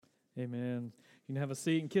Amen. You can have a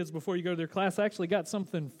seat. And kids, before you go to their class, I actually got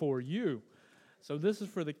something for you. So this is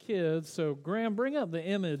for the kids. So Graham, bring up the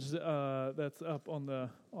image that's up on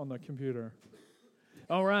the computer.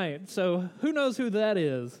 All right. So who knows who that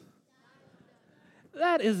is?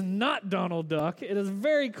 That is not Donald Duck. It is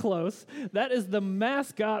very close. That is the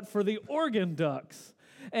mascot for the Oregon Ducks.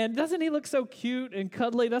 And doesn't he look so cute and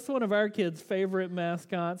cuddly? That's one of our kids' favorite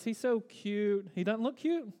mascots. He's so cute. He doesn't look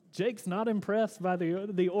cute. Jake's not impressed by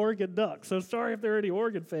the Oregon Ducks. So sorry if there are any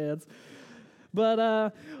Oregon fans.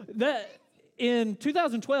 But that in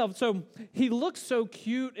 2012, so he looks so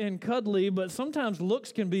cute and cuddly, but sometimes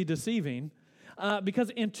looks can be deceiving. Because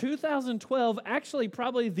in 2012, actually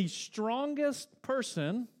probably the strongest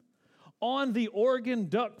person on the Oregon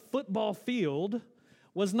Duck football field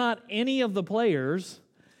was not any of the players,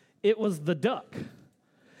 it was the Duck.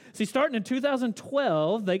 See, starting in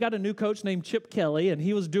 2012, they got a new coach named Chip Kelly, and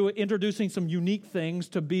he was introducing some unique things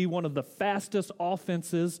to be one of the fastest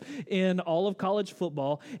offenses in all of college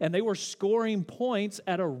football, and they were scoring points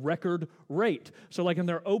at a record rate. So like in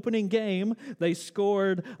their opening game, they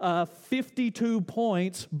scored 52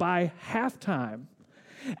 points by halftime.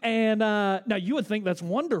 And now you would think that's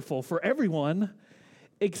wonderful for everyone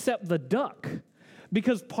except the Duck.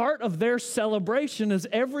 Because part of their celebration is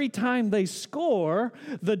every time they score,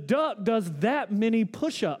 the Duck does that many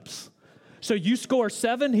push-ups. So you score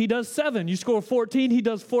 7, he does 7. You score 14, he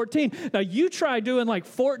does 14. Now you try doing like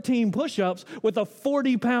 14 push-ups with a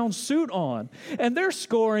 40-pound suit on, and they're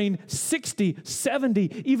scoring 60,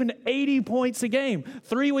 70, even 80 points a game.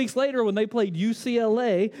 3 weeks later, when they played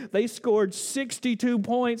UCLA, they scored 62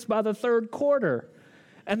 points by the third quarter.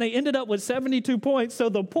 And they ended up with 72 points, so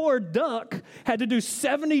the poor Duck had to do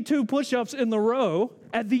 72 push-ups in the row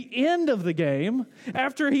at the end of the game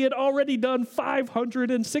after he had already done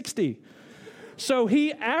 560. So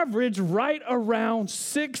he averaged right around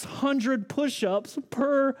 600 push-ups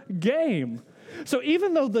per game. So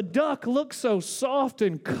even though the Duck looks so soft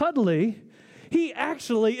and cuddly, he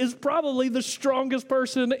actually is probably the strongest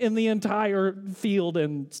person in the entire field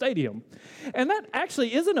and stadium. And that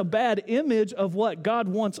actually isn't a bad image of what God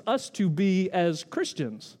wants us to be as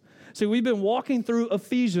Christians. See, we've been walking through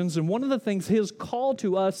Ephesians, and one of the things his call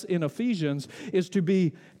to us in Ephesians is to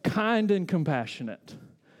be kind and compassionate,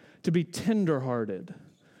 to be tenderhearted,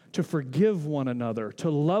 to forgive one another, to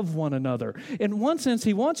love one another. In one sense,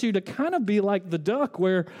 he wants you to kind of be like the Duck,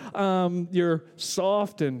 where you're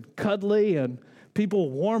soft and cuddly and people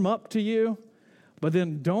warm up to you. But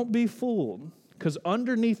then don't be fooled, because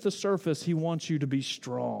underneath the surface, he wants you to be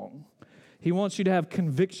strong. He wants you to have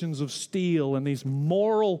convictions of steel and these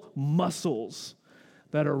moral muscles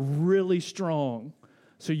that are really strong,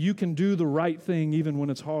 so you can do the right thing even when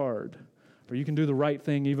it's hard. Or you can do the right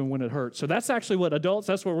thing even when it hurts. So that's actually what adults,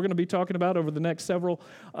 that's what we're going to be talking about over the next several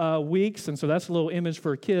weeks. And so that's a little image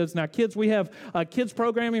for kids. Now, kids, we have kids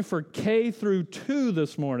programming for K through 2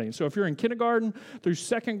 this morning. So if you're in kindergarten through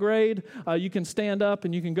 2nd grade, you can stand up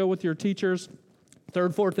and you can go with your teachers.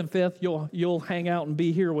 3rd, 4th, and 5th, you'll hang out and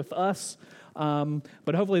be here with us.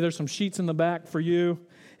 But hopefully there's some sheets in the back for you.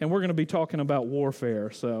 And we're going to be talking about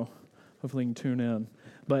warfare. So hopefully you can tune in.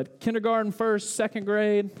 But kindergarten first, 2nd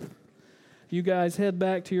grade, you guys head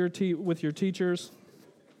back to your with your teachers.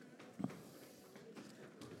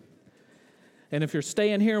 And if you're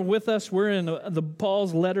staying here with us, we're in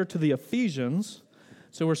Paul's letter to the Ephesians.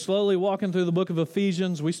 So we're slowly walking through the book of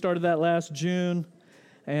Ephesians. We started that last June.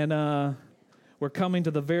 And we're coming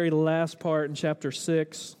to the very last part in chapter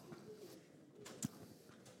 6.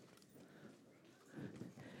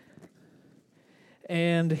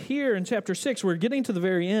 And here in chapter 6, we're getting to the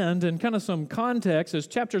very end, and kind of some context is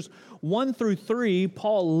chapters 1 through 3,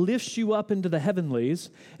 Paul lifts you up into the heavenlies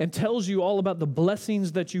and tells you all about the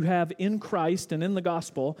blessings that you have in Christ and in the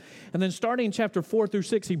gospel. And then starting in chapter 4 through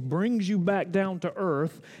 6, he brings you back down to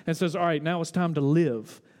earth and says, all right, now it's time to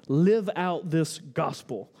live. Live out this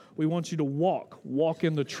gospel. We want you to walk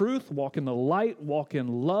in the truth, walk in the light, walk in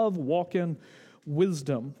love, walk in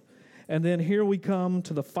wisdom. And then here we come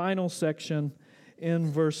to the final section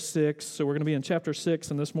in verse 6. So we're going to be in chapter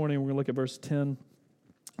 6, and this morning we're going to look at verse 10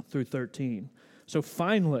 through 13. So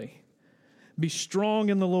finally, be strong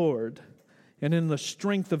in the Lord and in the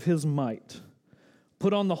strength of his might.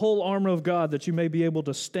 Put on the whole armor of God that you may be able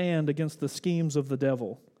to stand against the schemes of the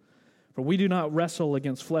devil. For we do not wrestle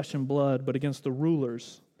against flesh and blood, but against the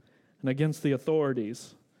rulers and against the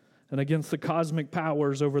authorities and against the cosmic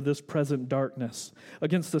powers over this present darkness,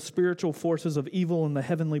 against the spiritual forces of evil in the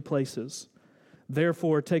heavenly places.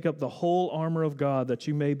 Therefore, take up the whole armor of God that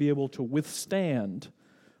you may be able to withstand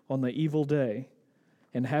on the evil day,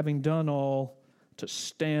 and having done all, to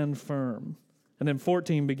stand firm. And then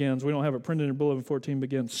 14 begins, we don't have it printed in bulletin, 14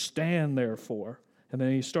 begins, stand therefore. And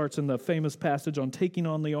then he starts in the famous passage on taking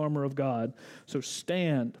on the armor of God. So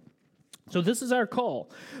stand. So this is our call.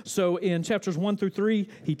 So in chapters 1 through 3,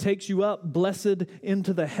 he takes you up, blessed,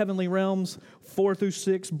 into the heavenly realms. 4 through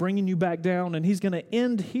 6, bringing you back down. And he's going to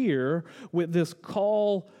end here with this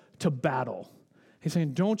call to battle. He's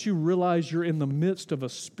saying, don't you realize you're in the midst of a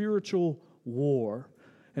spiritual war?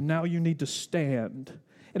 And now you need to stand.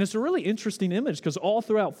 And it's a really interesting image because all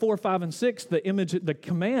throughout 4, 5, and 6, the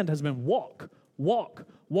command has been walk.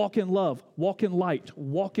 Walk in love, walk in light,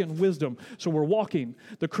 walk in wisdom. So we're walking.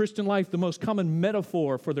 The Christian life, the most common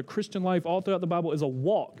metaphor for the Christian life all throughout the Bible is a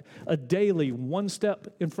walk, a daily, one step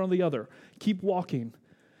in front of the other. Keep walking.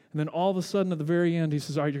 And then all of a sudden at the very end, he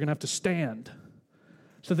says, all right, you're going to have to stand.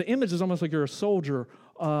 So the image is almost like you're a soldier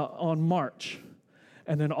on march.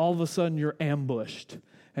 And then all of a sudden you're ambushed.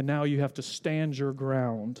 And now you have to stand your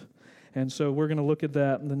ground. And so we're going to look at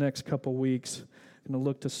that in the next couple weeks. Going to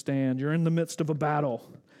look to stand. You're in the midst of a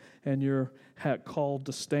battle, and you're called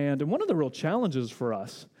to stand. And one of the real challenges for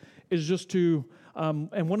us is just to,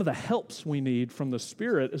 and one of the helps we need from the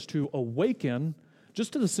Spirit is to awaken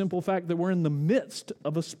just to the simple fact that we're in the midst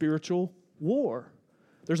of a spiritual war.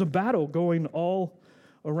 There's a battle going all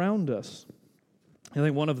around us. I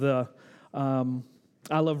think one of the,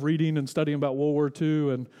 I love reading and studying about World War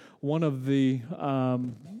II, and one of the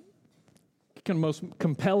kind of most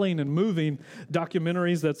compelling and moving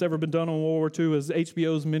documentaries that's ever been done on World War II is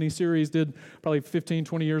HBO's miniseries did probably 15,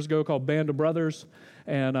 20 years ago called Band of Brothers.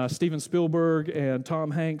 And Steven Spielberg and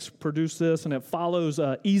Tom Hanks produced this, and it follows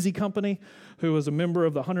Easy Company, who was a member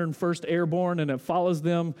of the 101st Airborne, and it follows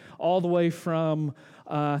them all the way from,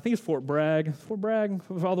 I think it's Fort Bragg,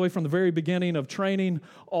 all the way from the very beginning of training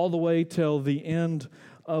all the way till the end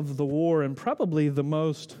of the war. And probably the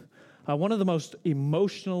most, one of the most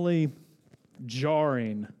emotionally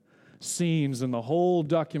jarring scenes in the whole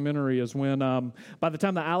documentary is when, by the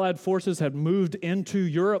time the Allied forces had moved into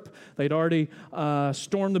Europe, they'd already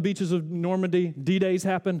stormed the beaches of Normandy. D-Days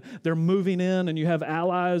happened. They're moving in, and you have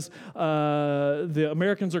allies. The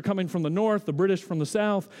Americans are coming from the north, the British from the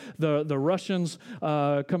south, the Russians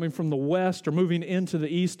coming from the west are moving into the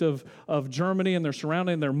east of Germany, and they're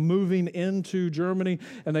surrounding, they're moving into Germany,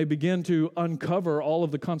 and they begin to uncover all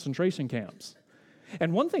of the concentration camps.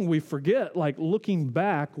 And one thing we forget, like looking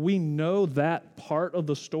back, we know that part of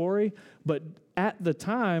the story, but at the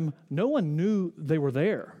time, no one knew they were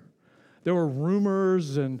there. There were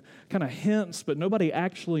rumors and kind of hints, but nobody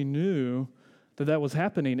actually knew that that was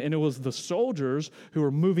happening. And it was the soldiers who were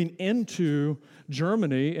moving into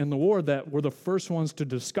Germany in the war that were the first ones to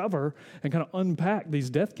discover and kind of unpack these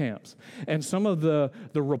death camps. And some of the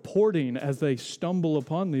reporting as they stumble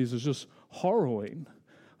upon these is just harrowing.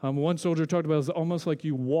 One soldier talked about it was almost like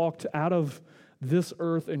you walked out of this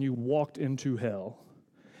earth and you walked into hell.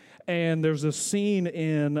 And there's a scene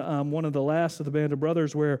in one of the last of the Band of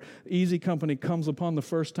Brothers where Easy Company comes upon the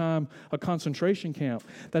first time a concentration camp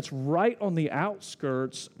that's right on the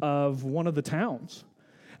outskirts of one of the towns.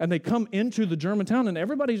 And they come into the German town, and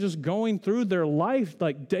everybody's just going through their life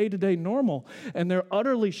like day-to-day normal. And they're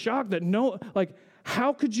utterly shocked that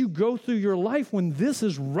how could you go through your life when this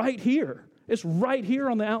is right here? It's right here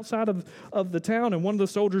on the outside of the town, and one of the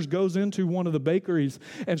soldiers goes into one of the bakeries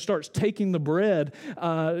and starts taking the bread,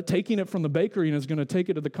 taking it from the bakery, and is going to take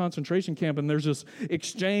it to the concentration camp. And there's this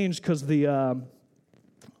exchange because we'll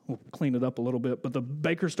clean it up a little bit, but the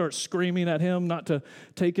baker starts screaming at him not to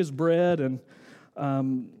take his bread, and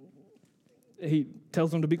he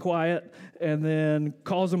tells him to be quiet, and then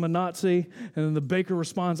calls him a Nazi, and then the baker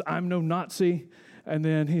responds, "I'm no Nazi." And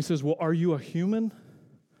then he says, "Well, are you a human?"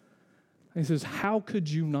 He says, "How could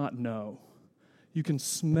you not know? You can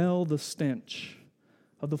smell the stench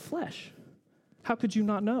of the flesh. How could you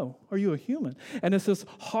not know? Are you a human?" And it's this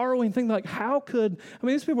harrowing thing, like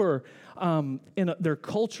these people are, they're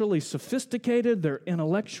culturally sophisticated, they're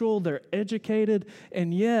intellectual, they're educated,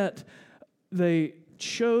 and yet they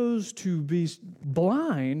chose to be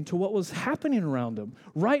blind to what was happening around them.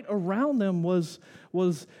 Right around them was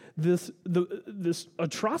this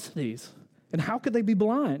atrocities. And how could they be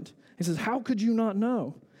blind? He says, "How could you not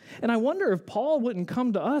know?" And I wonder if Paul wouldn't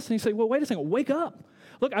come to us and he'd say, "Well, wait a second, wake up.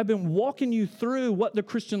 Look, I've been walking you through what the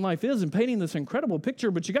Christian life is and painting this incredible picture,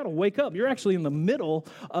 but you got to wake up. You're actually in the middle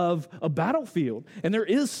of a battlefield, and there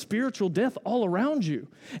is spiritual death all around you.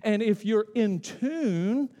 And if you're in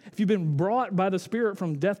tune, if you've been brought by the Spirit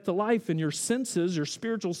from death to life and your senses, your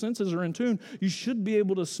spiritual senses are in tune, you should be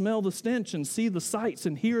able to smell the stench and see the sights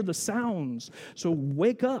and hear the sounds. So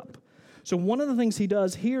wake up." So one of the things he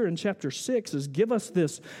does here in chapter 6 is give us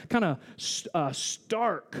this kind of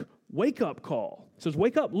stark wake-up call. It says,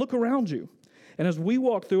 wake up, look around you. And as we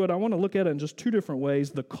walk through it, I want to look at it in just two different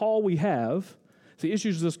ways. The call we have, the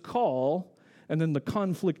issues of this call, and then the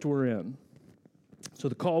conflict we're in. So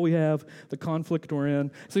the call we have, the conflict we're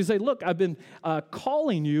in. So you say, look, I've been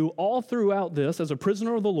calling you all throughout this as a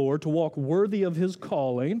prisoner of the Lord to walk worthy of his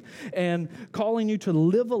calling and calling you to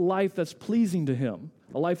live a life that's pleasing to him.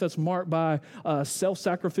 A life that's marked by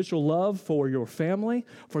self-sacrificial love for your family,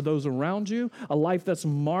 for those around you. A life that's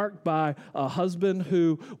marked by a husband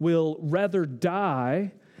who will rather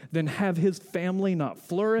die than have his family not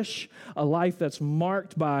flourish. A life that's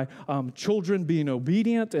marked by children being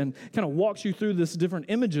obedient, and kind of walks you through this different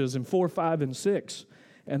images in 4, 5, and 6.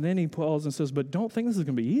 And then he pauses and says, but don't think this is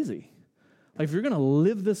going to be easy. Like if you're going to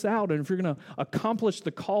live this out, and if you're going to accomplish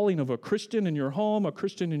the calling of a Christian in your home, a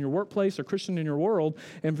Christian in your workplace, a Christian in your world,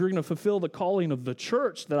 and if you're going to fulfill the calling of the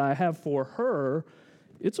church that I have for her,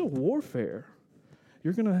 it's a warfare.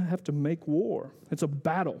 You're going to have to make war. It's a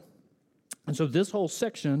battle. And so this whole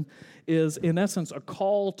section is, in essence, a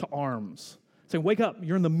call to arms. Saying, wake up,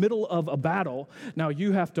 you're in the middle of a battle. Now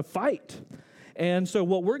you have to fight. And so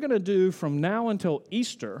what we're going to do from now until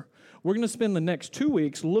Easter, we're going to spend the next 2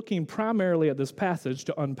 weeks looking primarily at this passage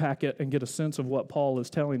to unpack it and get a sense of what Paul is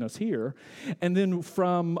telling us here. And then we're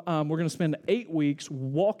going to spend 8 weeks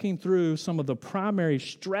walking through some of the primary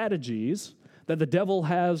strategies that the devil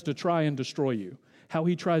has to try and destroy you, how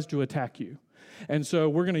he tries to attack you. And so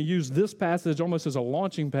we're going to use this passage almost as a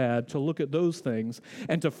launching pad to look at those things.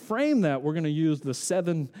 And to frame that, we're going to use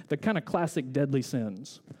the kind of classic deadly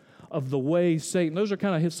sins of the way Satan, those are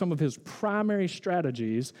kind of some of his primary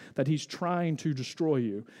strategies that he's trying to destroy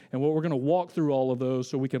you. And what we're going to walk through all of those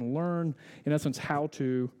so we can learn, in essence, how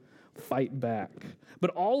to fight back.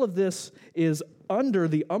 But all of this is under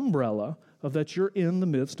the umbrella of that you're in the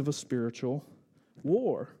midst of a spiritual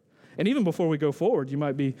war. And even before we go forward,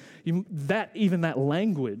 even that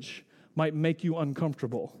language might make you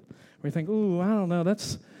uncomfortable. Where you think, ooh, I don't know,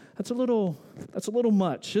 that's a little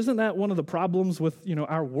much. Isn't that one of the problems with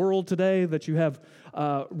our world today, that you have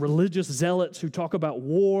religious zealots who talk about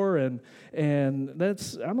war, and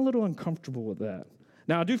I'm a little uncomfortable with that.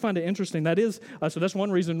 Now, I do find it interesting. That is, so that's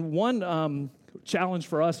one reason. One challenge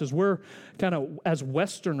for us is we're kind of, as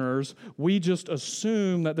Westerners, we just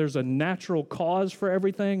assume that there's a natural cause for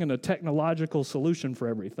everything and a technological solution for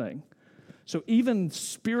everything. So even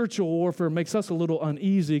spiritual warfare makes us a little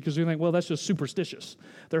uneasy because we think, well, that's just superstitious.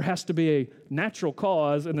 There has to be a natural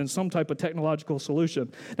cause and then some type of technological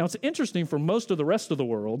solution. Now, it's interesting for most of the rest of the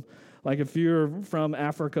world. Like if you're from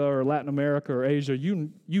Africa or Latin America or Asia, you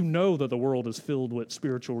know that the world is filled with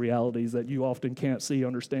spiritual realities that you often can't see,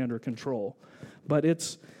 understand, or control. But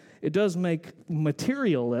it does make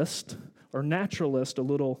materialist or naturalist a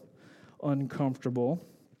little uncomfortable.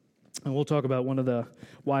 And we'll talk about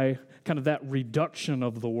why kind of that reduction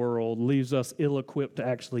of the world leaves us ill-equipped to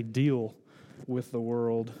actually deal with the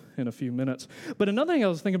world in a few minutes. But another thing I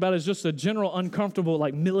was thinking about is just a general uncomfortable,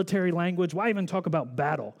 like military language. Why even talk about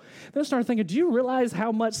battle? Then I started thinking, do you realize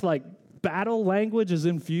how much like battle language is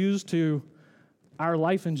infused to our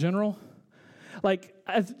life in general? Like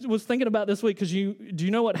I was thinking about this week because do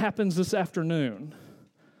you know what happens this afternoon?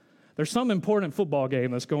 There's some important football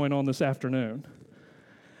game that's going on this afternoon.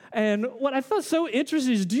 And what I thought so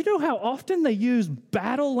interesting is, do you know how often they use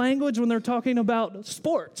battle language when they're talking about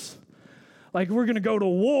sports? Like, we're going to go to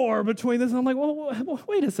war between this. And I'm like, well,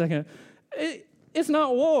 wait a second. It's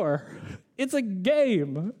not war. It's a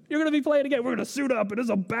game. You're going to be playing a game. We're going to suit up. It is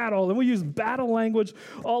a battle. And we use battle language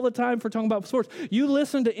all the time for talking about sports. You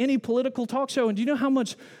listen to any political talk show, and do you know how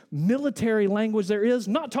much military language there is?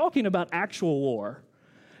 Not talking about actual war.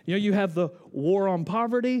 You have the war on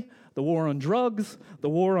poverty, the war on drugs, the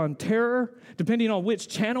war on terror. Depending on which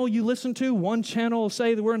channel you listen to, one channel will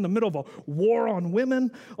say that we're in the middle of a war on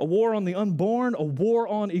women, a war on the unborn, a war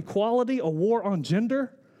on equality, a war on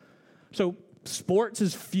gender. So sports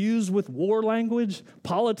is fused with war language.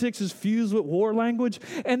 Politics is fused with war language.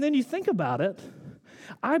 And then you think about it,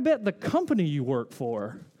 I bet the company you work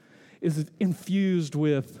for is infused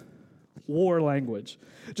with war language.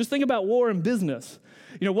 Just think about war in business.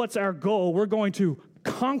 What's our goal? We're going to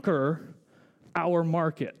conquer our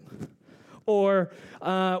market. Or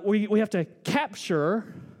we have to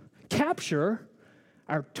capture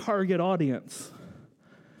our target audience.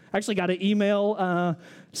 I actually got an email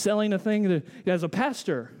selling a thing that, as a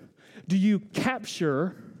pastor, do you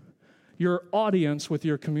capture your audience with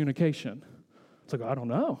your communication? It's like, I don't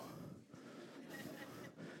know.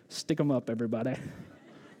 Stick them up, everybody.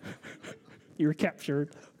 You're captured.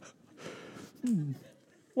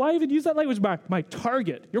 Why even use that language? My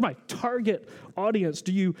target. You're my target audience.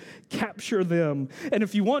 Do you capture them? And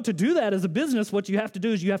if you want to do that as a business, what you have to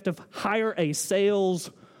do is you have to hire a sales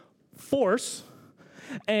force.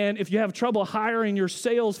 And if you have trouble hiring your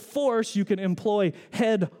sales force, you can employ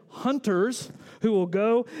head hunters who will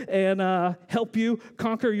go and help you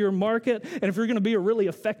conquer your market. And if you're going to be a really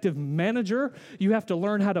effective manager, you have to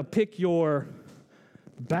learn how to pick your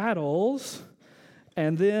battles.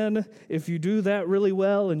 And then if you do that really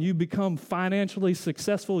well and you become financially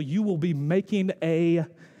successful, you will be making a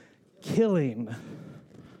killing.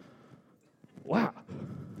 Wow.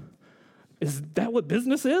 Is that what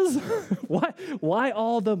business is? Why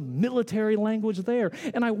all the military language there?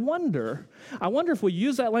 And I wonder if we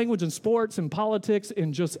use that language in sports and politics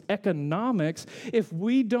and just economics, if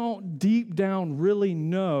we don't deep down really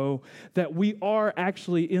know that we are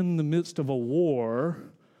actually in the midst of a war.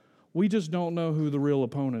 We just don't know who the real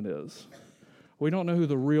opponent is. We don't know who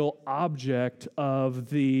the real object of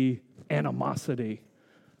the animosity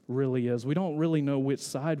really is. We don't really know which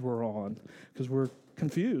side we're on because we're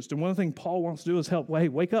confused. And one of the things Paul wants to do is help, hey,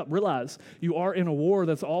 wake up, realize you are in a war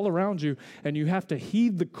that's all around you, and you have to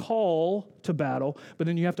heed the call to battle, but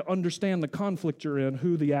then you have to understand the conflict you're in,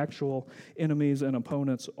 who the actual enemies and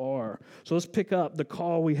opponents are. So let's pick up the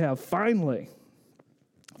call we have. Finally.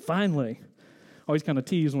 I always kind of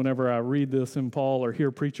tease whenever I read this in Paul or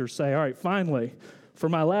hear preachers say, all right, finally, for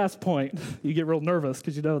my last point, you get real nervous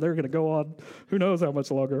because you know they're going to go on who knows how much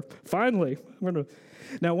longer. Finally,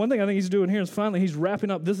 now one thing I think he's doing here is finally he's wrapping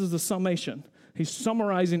up. This is the summation. He's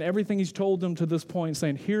summarizing everything he's told them to this point,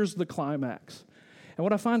 saying, here's the climax. And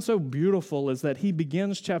what I find so beautiful is that he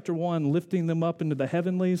begins chapter 1 lifting them up into the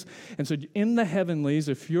heavenlies. And so in the heavenlies,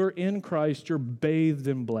 if you're in Christ, you're bathed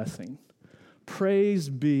in blessing. Praise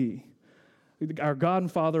be our God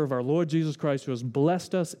and Father of our Lord Jesus Christ, who has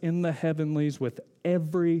blessed us in the heavenlies with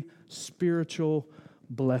every spiritual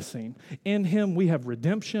blessing. In him we have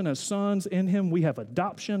redemption as sons. In him we have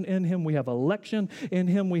adoption. In him we have election. In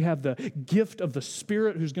him we have the gift of the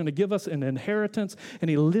Spirit who's going to give us an inheritance. And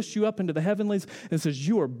he lifts you up into the heavenlies and says,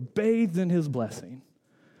 you are bathed in his blessing.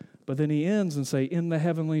 But then he ends and say, in the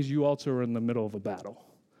heavenlies you also are in the middle of a battle.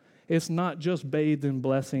 It's not just bathed in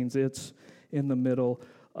blessings, it's in the middle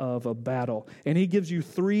of a battle. And he gives you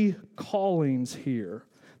 3 callings here.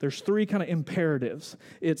 There's 3 kind of imperatives.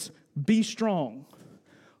 It's be strong,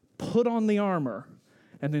 put on the armor,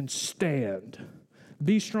 and then stand.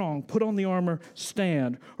 Be strong, put on the armor,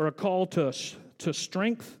 stand. Or a call to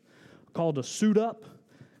strength, a call to suit up,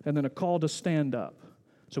 and then a call to stand up.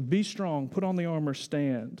 So be strong, put on the armor,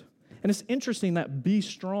 stand. And it's interesting that be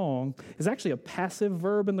strong is actually a passive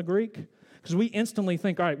verb in the Greek. Because we instantly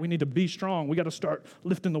think, all right, we need to be strong. We got to start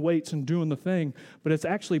lifting the weights and doing the thing. But it's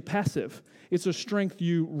actually passive. It's a strength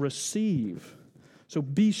you receive. So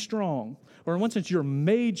be strong. Or in one sense, you're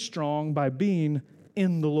made strong by being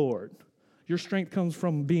in the Lord. Your strength comes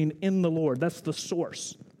from being in the Lord. That's the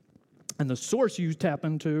source. And the source you tap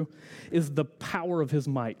into is the power of his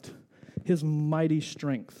might, his mighty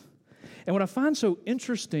strength. And what I find so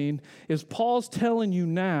interesting is Paul's telling you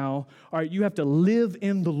now, all right, you have to live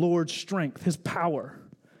in the Lord's strength, his power.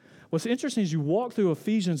 What's interesting is you walk through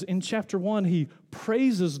Ephesians, in chapter 1, he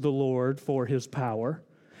praises the Lord for his power,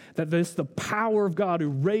 that this the power of God who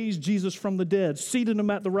raised Jesus from the dead, seated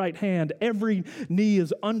him at the right hand, every knee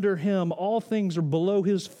is under him, all things are below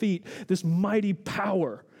his feet, this mighty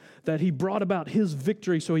power that he brought about his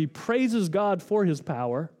victory. So he praises God for his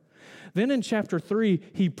power. Then in chapter 3,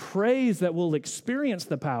 he prays that we'll experience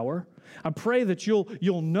the power. I pray that you'll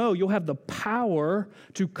have the power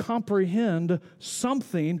to comprehend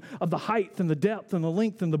something of the height and the depth and the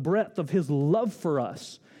length and the breadth of his love for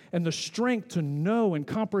us and the strength to know and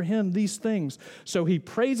comprehend these things. So he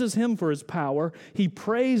praises him for his power. He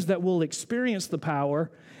prays that we'll experience the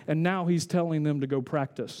power, and now he's telling them to go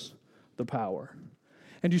practice the power.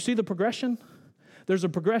 And you see the progression? There's a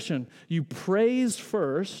progression. You praise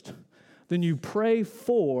first, then you pray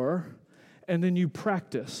for, and then you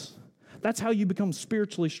practice. That's how you become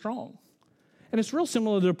spiritually strong. And it's real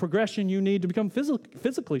similar to the progression you need to become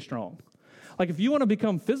physically strong. Like if you want to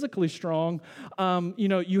become physically strong,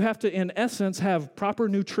 you have to, in essence, have proper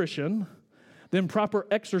nutrition, then proper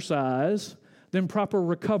exercise, then proper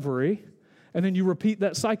recovery, and then you repeat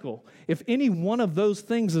that cycle. If any one of those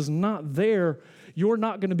things is not there, you're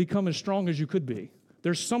not going to become as strong as you could be.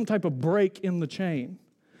 There's some type of break in the chain.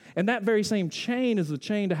 And that very same chain is the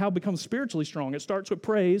chain to how to become spiritually strong. It starts with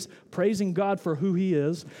praise, praising God for who he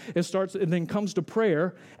is. And then comes to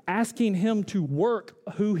prayer, asking him to work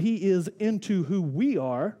who he is into who we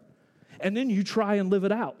are. and then you try and live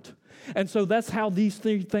it out. And so that's how these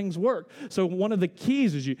three things work. So one of the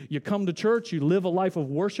keys is you come to church, you live a life of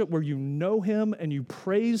worship where you know him and you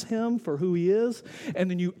praise him for who he is, and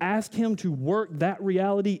then you ask him to work that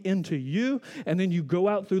reality into you, and then you go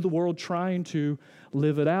out through the world trying to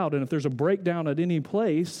live it out. And if there's a breakdown at any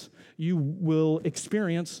place, you will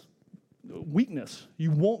experience weakness. You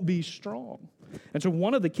won't be strong. And so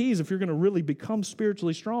one of the keys, if you're going to really become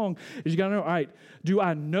spiritually strong, is you got to know, all right, do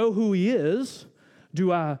I know who he is?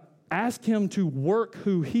 Do I ask him to work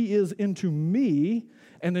who he is into me?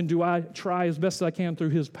 And then do I try as best as I can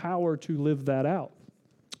through his power to live that out?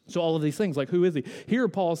 So all of these things, like who is he? Here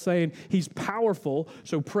Paul's saying he's powerful,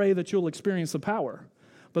 so pray that you'll experience the power.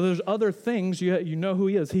 But there's other things, you know who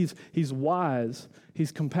he is. He's wise,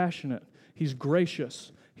 he's compassionate, he's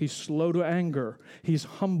gracious, he's slow to anger, he's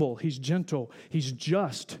humble, he's gentle, he's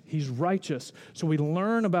just, he's righteous. So we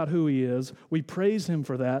learn about who he is, we praise him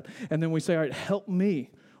for that, and then we say, all right, help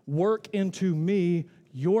me, work into me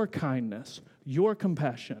your kindness, your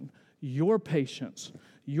compassion, your patience,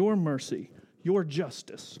 your mercy, your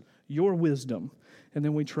justice, your wisdom. And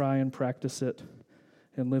then we try and practice it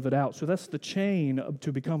and live it out. So that's the chain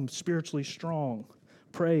to become spiritually strong.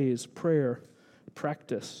 Praise, prayer,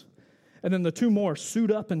 practice. And then the two more,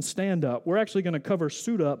 suit up and stand up. We're actually going to cover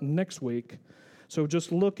suit up next week. So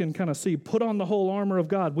just look and kind of see, put on the whole armor of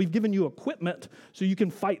God. We've given you equipment so you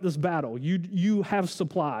can fight this battle. You have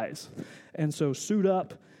supplies. And so suit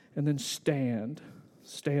up and then stand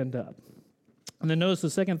up. And then notice the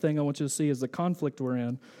second thing I want you to see is the conflict we're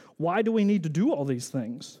in. Why do we need to do all these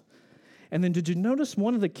things? And then did you notice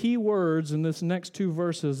one of the key words in this next two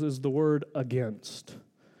verses is the word against?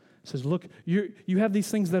 It says, look, you have these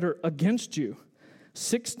things that are against you.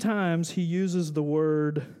 6 times he uses the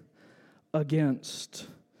word against.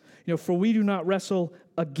 For we do not wrestle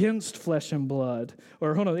against flesh and blood.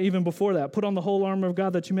 Or hold on, even before that, put on the whole armor of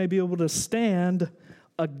God that you may be able to stand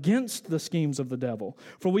against the schemes of the devil.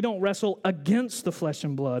 For we don't wrestle against the flesh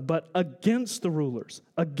and blood, but against the rulers,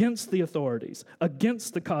 against the authorities,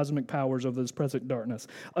 against the cosmic powers of this present darkness,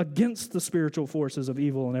 against the spiritual forces of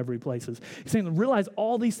evil in every places. He's saying, realize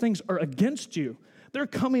all these things are against you. They're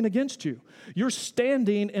coming against you. You're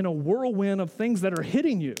standing in a whirlwind of things that are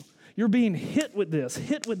hitting you. You're being hit with this,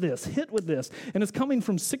 hit with this, hit with this, and it's coming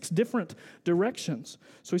from 6 different directions.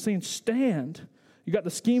 So he's saying, stand. You got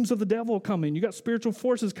the schemes of the devil coming. You got spiritual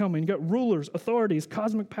forces coming. You got rulers, authorities,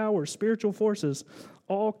 cosmic powers, spiritual forces,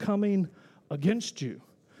 all coming against you.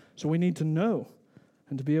 So we need to know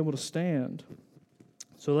and to be able to stand.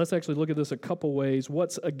 So let's actually look at this a couple ways.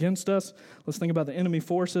 What's against us? Let's think about the enemy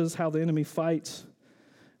forces, how the enemy fights,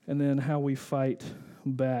 and then how we fight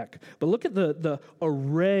back. But look at the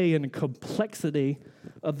array and complexity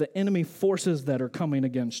of the enemy forces that are coming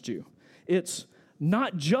against you. It's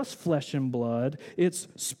not just flesh and blood, it's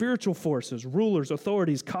spiritual forces, rulers,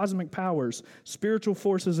 authorities, cosmic powers, spiritual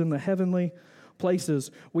forces in the heavenly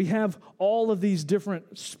places. We have all of these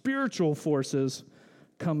different spiritual forces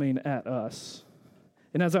coming at us.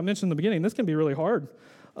 And as I mentioned in the beginning, this can be really hard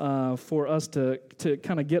for us to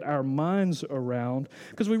kind of get our minds around,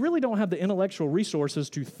 because we really don't have the intellectual resources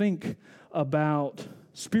to think about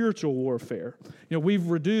spiritual warfare. We've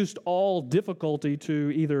reduced all difficulty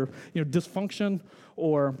to either dysfunction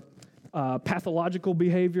or pathological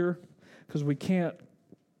behavior, because we can't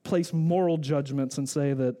place moral judgments and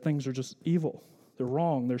say that things are just evil. They're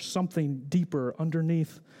wrong. There's something deeper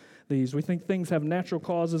underneath these. We think things have natural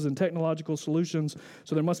causes and technological solutions,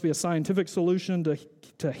 so there must be a scientific solution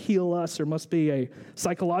to heal us. There must be a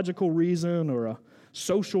psychological reason or a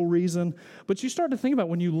social reason. But you start to think about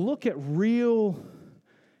when you look at real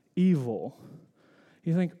evil,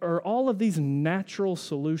 you think, are all of these natural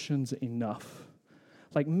solutions enough?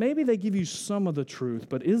 Like, maybe they give you some of the truth,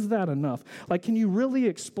 but is that enough? Like, can you really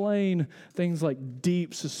explain things like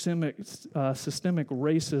deep systemic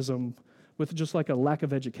racism with just like a lack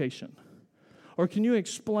of education? Or can you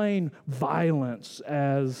explain violence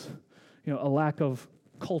as, a lack of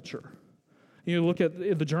culture? You look at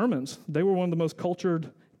the Germans. They were one of the most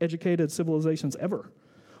cultured, educated civilizations ever.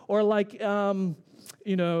 Or like, a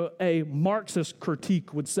Marxist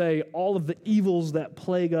critique would say all of the evils that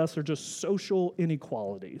plague us are just social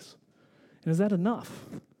inequalities. And is that enough?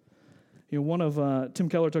 One of Tim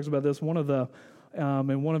Keller talks about this. In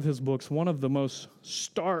one of his books, one of the most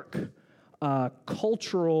stark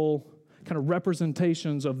cultural kind of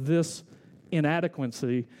representations of this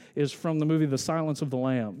inadequacy is from the movie The Silence of the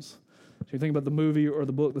Lambs. So you think about the movie or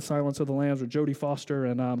the book The Silence of the Lambs with Jodie Foster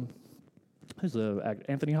and who's the actor?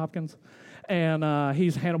 Anthony Hopkins. And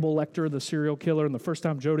he's Hannibal Lecter, the serial killer. And the first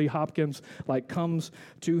time Jodie Hopkins comes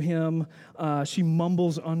to him, she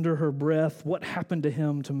mumbles under her breath, "What happened to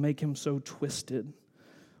him to make him so twisted?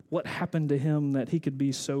 What happened to him that he could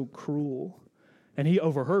be so cruel?" And he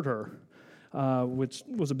overheard her, which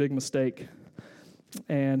was a big mistake.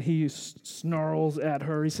 And he snarls at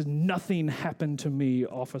her. He says, "Nothing happened to me,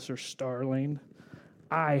 Officer Starling.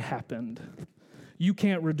 I happened. You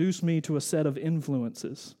can't reduce me to a set of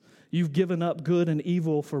influences. You've given up good and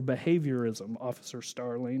evil for behaviorism, Officer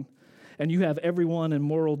Starling. And you have everyone in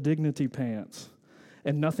moral dignity pants.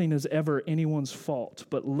 And nothing is ever anyone's fault.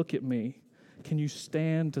 But look at me. Can you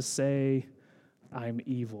stand to say I'm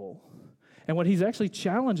evil?" And what he's actually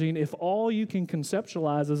challenging, if all you can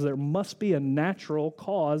conceptualize is there must be a natural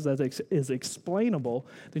cause that is explainable,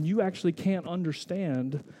 then you actually can't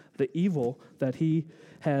understand the evil that he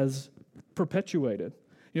has perpetuated.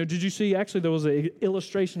 Did you see, actually there was an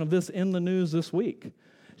illustration of this in the news this week. Did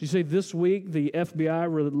you see this week the FBI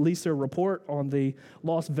released their report on the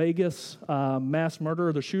Las Vegas mass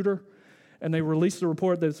murderer, the shooter? And they released a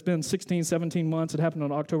report that's been 16, 17 months. It happened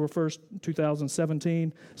on October 1st,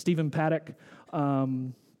 2017. Stephen Paddock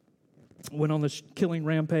went on the killing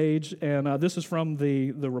rampage. And this is from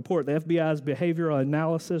the report. The FBI's Behavioral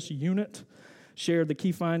Analysis Unit shared the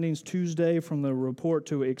key findings Tuesday from the report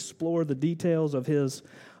to explore the details of his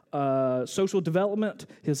social development,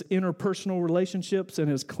 his interpersonal relationships, and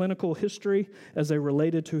his clinical history as they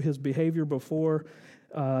related to his behavior before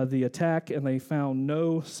the attack. And they found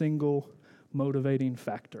no single motivating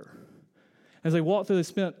factor. As they walked through, they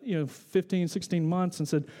spent 15, 16 months and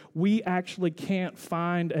said, we actually can't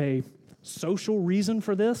find a social reason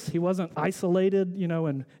for this. He wasn't isolated,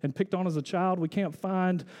 and picked on as a child. We can't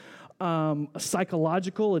find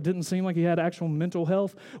psychological. It didn't seem like he had actual mental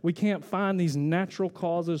health. We can't find these natural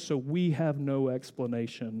causes, so we have no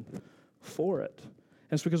explanation for it.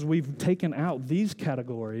 And it's because we've taken out these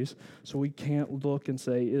categories, so we can't look and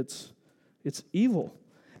say it's evil.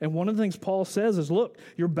 And one of the things Paul says is, look,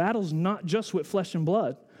 your battle's not just with flesh and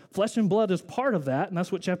blood. Flesh and blood is part of that, and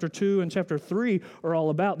that's what chapter 2 and chapter 3 are all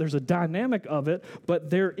about. There's a dynamic of it, but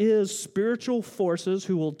there is spiritual forces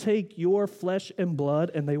who will take your flesh and blood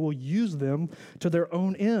and they will use them to their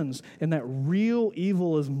own ends. And that real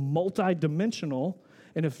evil is multidimensional,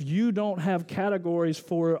 and if you don't have categories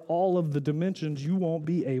for all of the dimensions, you won't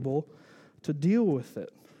be able to deal with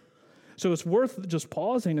it. So it's worth just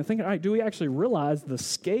pausing and thinking, all right, do we actually realize the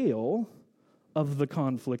scale of the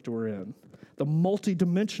conflict we're in? The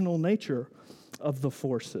multidimensional nature of the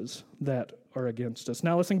forces that are against us.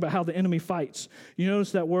 Now let's think about how the enemy fights. You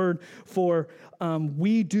notice that word for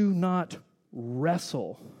we do not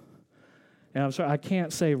wrestle. And I'm sorry, I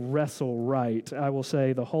can't say wrestle right. I will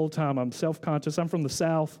say the whole time I'm self-conscious. I'm from the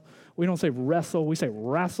South. We don't say wrestle, we say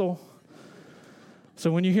wrestle. So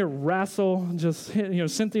when you hear wrestle,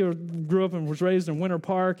 Cynthia grew up and was raised in Winter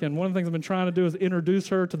Park, and one of the things I've been trying to do is introduce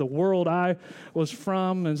her to the world I was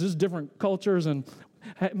from, and just different cultures, and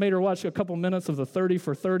made her watch a couple minutes of the 30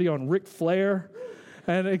 for 30 on Ric Flair,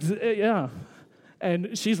 and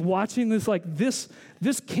and she's watching this like, this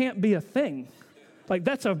can't be a thing. Like,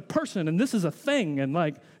 that's a person, and this is a thing, and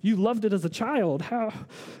like, you loved it as a child. How?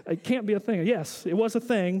 It can't be a thing. Yes, it was a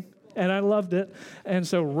thing, and I loved it, and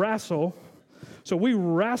so wrestle. So we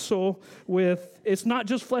wrestle with, it's not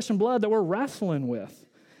just flesh and blood that we're wrestling with.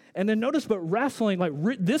 And then notice, but wrestling,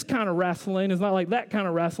 this kind of wrestling is not like that kind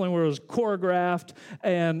of wrestling where it was choreographed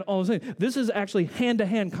and all those things. This is actually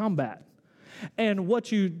hand-to-hand combat. And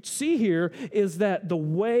what you see here is that the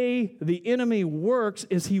way the enemy works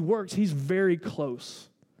is he's very close.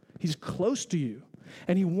 He's close to you.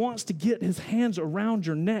 And he wants to get his hands around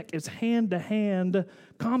your neck. It's hand-to-hand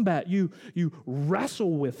combat. You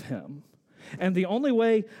wrestle with him. And the only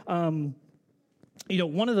way, one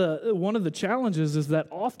of the challenges is that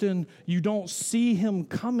often you don't see him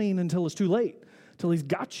coming until it's too late, till he's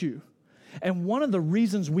got you. And one of the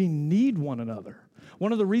reasons we need one another,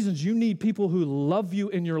 one of the reasons you need people who love you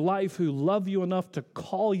in your life, who love you enough to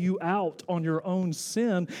call you out on your own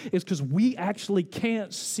sin, is because we actually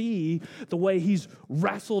can't see the way he's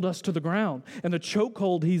wrestled us to the ground and the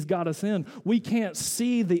chokehold he's got us in. We can't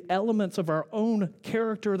see the elements of our own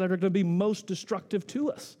character that are going to be most destructive to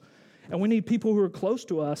us. And we need people who are close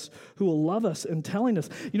to us, who will love us and telling us,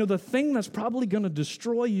 the thing that's probably going to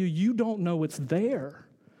destroy you, you don't know it's there.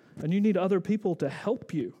 And you need other people to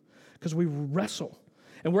help you because we wrestle.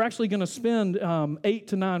 And we're actually going to spend 8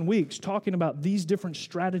 to 9 weeks talking about these different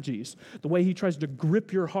strategies, the way he tries to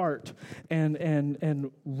grip your heart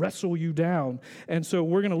and wrestle you down. And so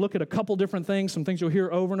we're going to look at a couple different things, some things you'll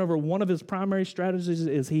hear over and over. One of his primary strategies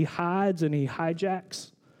is he hides and he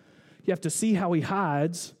hijacks. You have to see how he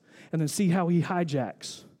hides and then see how he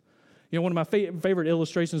hijacks. One of my favorite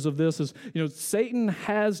illustrations of this is, Satan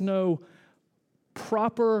has no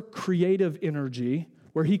proper creative energy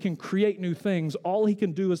where he can create new things. All he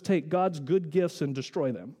can do is take God's good gifts and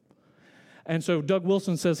destroy them. And so Doug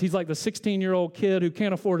Wilson says he's like the 16-year-old kid who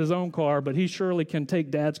can't afford his own car, but he surely can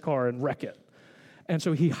take dad's car and wreck it. And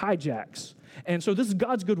so he hijacks. And so this is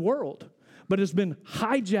God's good world, but it's been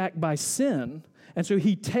hijacked by sin. And so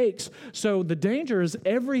the danger is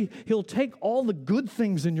he'll take all the good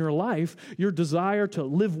things in your life, your desire to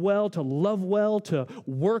live well, to love well, to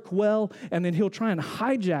work well, and then he'll try and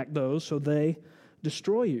hijack those so they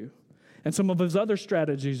destroy you. And some of his other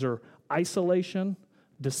strategies are isolation,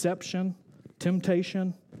 deception,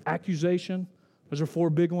 temptation, accusation. Those are 4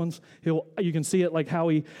 big ones. You can see it like how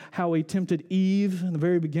he tempted Eve in the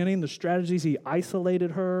very beginning, the strategies. He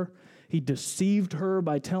isolated her. He deceived her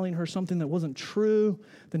by telling her something that wasn't true.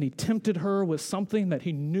 Then he tempted her with something that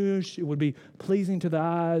he knew would be pleasing to the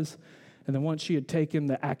eyes. And then once she had taken,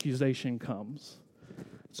 the accusation comes.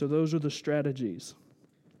 So those are the strategies.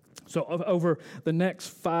 So over the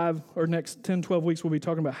next 10, 12 weeks, we'll be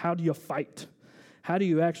talking about how do you fight? How do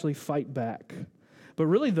you actually fight back? But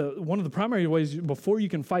really, one of the primary ways, before you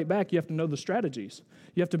can fight back, you have to know the strategies.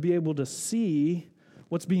 You have to be able to see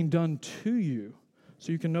what's being done to you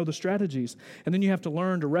so you can know the strategies. And then you have to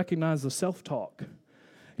learn to recognize the self-talk.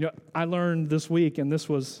 I learned this week, and this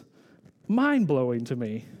was mind-blowing to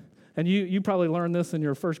me. And you probably learned this in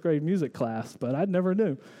your first grade music class, but I never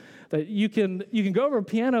knew. That you can go over a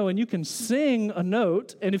piano and you can sing a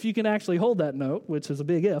note, and if you can actually hold that note, which is a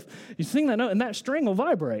big if, you sing that note and that string will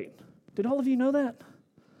vibrate. Did all of you know that?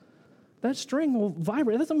 That string will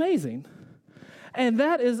vibrate. That's amazing. And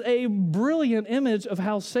that is a brilliant image of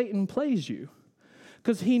how Satan plays you.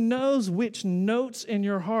 Because he knows which notes in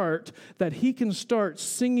your heart that he can start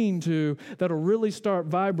singing to that'll really start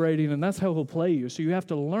vibrating, and that's how he'll play you. So you have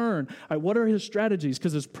to learn, what are his strategies?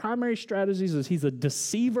 Because his primary strategies is he's a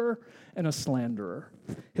deceiver and a slanderer.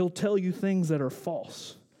 He'll tell you things that are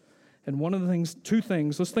false. And two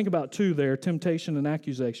things, let's think about 2 there, temptation and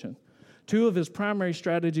accusation. 2 of his primary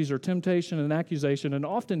strategies are temptation and accusation, and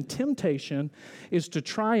often temptation is to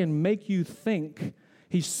try and make you think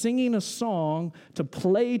he's singing a song to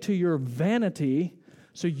play to your vanity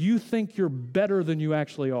so you think you're better than you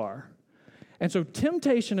actually are. And so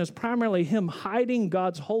temptation is primarily him hiding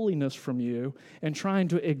God's holiness from you and trying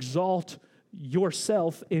to exalt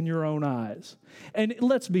yourself in your own eyes. And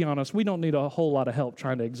let's be honest, we don't need a whole lot of help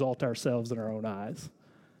trying to exalt ourselves in our own eyes.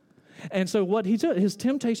 And so what his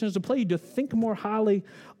temptation is to play you to think more highly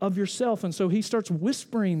of yourself. And so he starts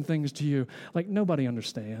whispering things to you like nobody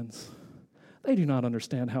understands. They do not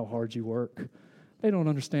understand how hard you work. They don't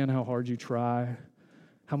understand how hard you try,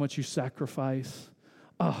 how much you sacrifice.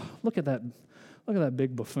 Oh, look at that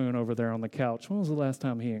big buffoon over there on the couch. When was the last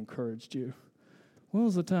time he encouraged you? When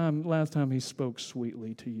was the last time he spoke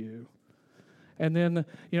sweetly to you? And then,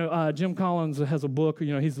 Jim Collins has a book.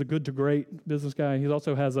 He's the Good to Great business guy. He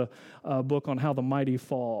also has a book on how the mighty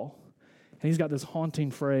fall. And he's got this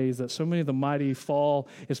haunting phrase that so many of the mighty fall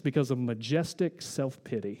is because of majestic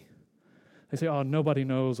self-pity. They say, nobody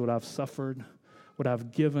knows what I've suffered, what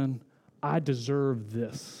I've given. I deserve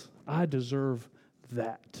this. I deserve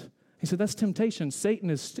that. He said, that's temptation. Satan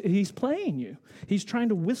he's playing you. He's trying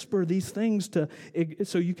to whisper these things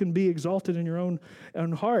so you can be exalted in your own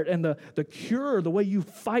heart. And the cure, the way you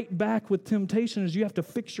fight back with temptation is you have to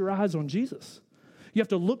fix your eyes on Jesus. You have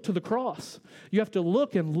to look to the cross. You have to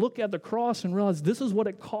look at the cross and realize this is what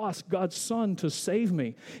it cost God's Son to save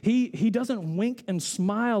me. He doesn't wink and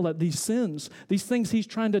smile at these sins. These things he's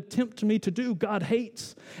trying to tempt me to do, God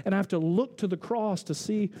hates. And I have to look to the cross to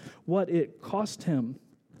see what it cost him.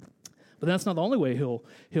 But that's not the only way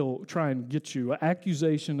he'll try and get you.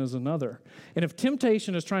 Accusation is another. And if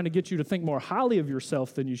temptation is trying to get you to think more highly of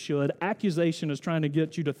yourself than you should, accusation is trying to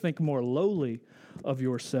get you to think more lowly of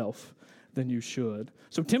yourself than you should.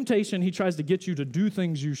 So temptation, he tries to get you to do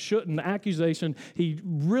things you shouldn't. Accusation, he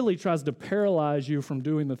really tries to paralyze you from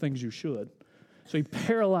doing the things you should. So he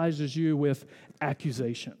paralyzes you with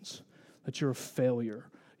accusations that you're a failure.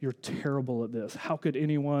 You're terrible at this. How could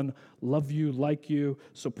anyone love you, like you,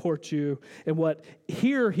 support you? And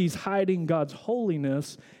here he's hiding God's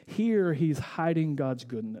holiness. Here he's hiding God's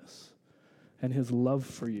goodness and his love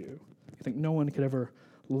for you. You think no one could ever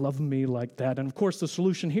love me like that. And of course, the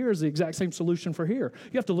solution here is the exact same solution for here.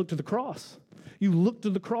 You have to look to the cross. You look to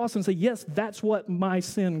the cross and say, yes, that's what my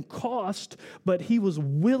sin cost, but he was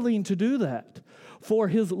willing to do that. For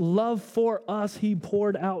his love for us, he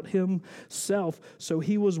poured out himself. So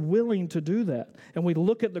he was willing to do that. And we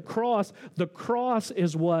look at the cross. The cross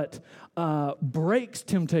is what breaks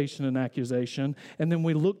temptation and accusation. And then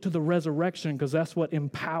we look to the resurrection because that's what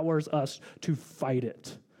empowers us to fight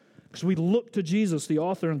it. Because we look to Jesus, the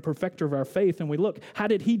author and perfecter of our faith, and we look, how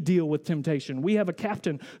did he deal with temptation? We have a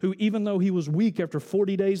captain who, even though he was weak after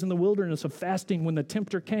 40 days in the wilderness of fasting, when the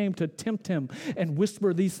tempter came to tempt him and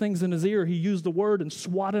whisper these things in his ear, he used the word and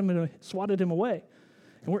swatted him away.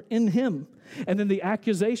 And we're in him. And then the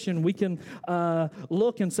accusation, we can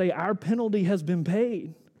look and say, our penalty has been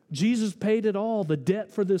paid. Jesus paid it all. The debt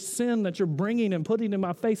for this sin that you're bringing and putting in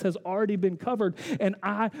my face has already been covered. And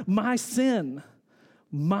my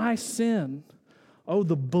sin, oh,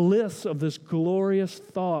 the bliss of this glorious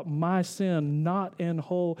thought, my sin, not in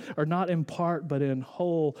whole, or not in part, but in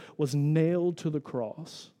whole, was nailed to the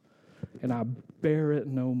cross, and I bear it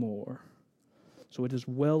no more. So it is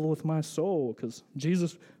well with my soul, because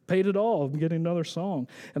Jesus paid it all. I'm getting another song.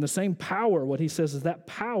 And the same power, what he says is that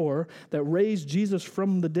power that raised Jesus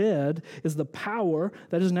from the dead is the power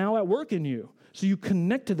that is now at work in you. So you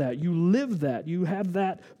connect to that, you live that, you have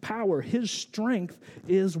that power. His strength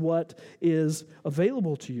is what is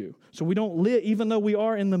available to you. So we don't live, even though we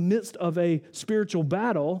are in the midst of a spiritual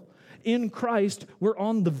battle, in Christ, we're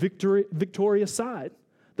on the victorious side.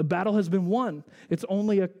 The battle has been won. It's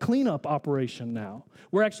only a cleanup operation now.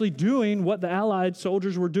 We're actually doing what the Allied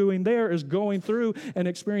soldiers were doing there, is going through and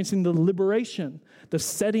experiencing the liberation, the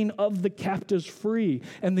setting of the captives free,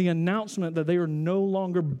 and the announcement that they are no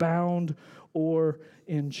longer bound or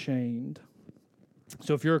enchained.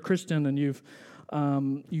 So if you're a Christian and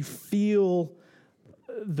you feel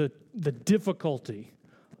the difficulty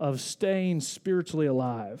of staying spiritually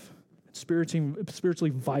alive, spiritually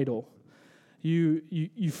vital,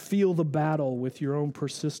 you feel the battle with your own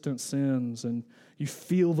persistent sins, and you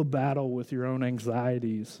feel the battle with your own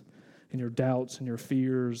anxieties and your doubts and your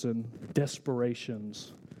fears and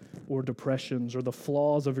desperations or depressions or the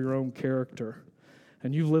flaws of your own character.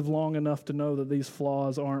 And you've lived long enough to know that these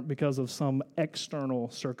flaws aren't because of some external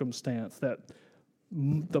circumstance, that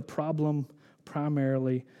the problem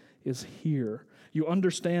primarily is here. You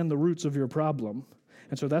understand the roots of your problem.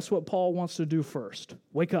 And so that's what Paul wants to do first.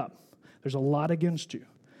 Wake up. There's a lot against you.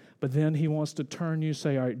 But then he wants to turn you,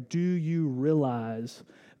 say, all right, do you realize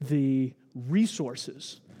the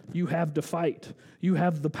resources you have to fight? You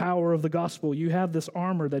have the power of the gospel. You have this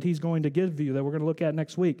armor that he's going to give you that we're going to look at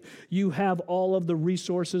next week. You have all of the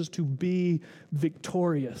resources to be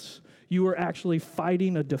victorious. You are actually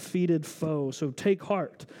fighting a defeated foe. So take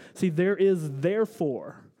heart. See, there is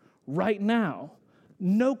therefore, right now,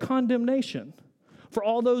 no condemnation for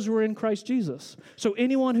all those who are in Christ Jesus. So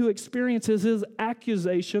anyone who experiences his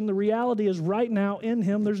accusation, the reality is right now in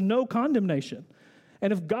him, there's no condemnation.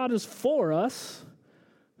 And if God is for us,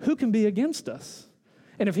 who can be against us?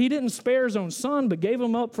 And if he didn't spare his own son, but gave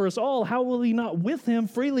him up for us all, how will he not with him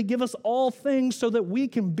freely give us all things so that we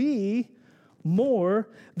can be more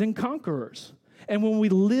than conquerors? And when we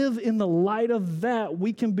live in the light of that,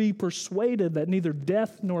 we can be persuaded that neither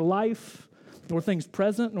death nor life, nor things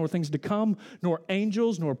present, nor things to come, nor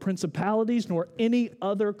angels, nor principalities, nor any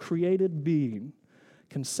other created being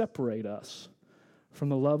can separate us from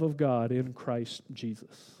the love of God in Christ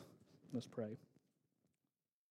Jesus. Let's pray.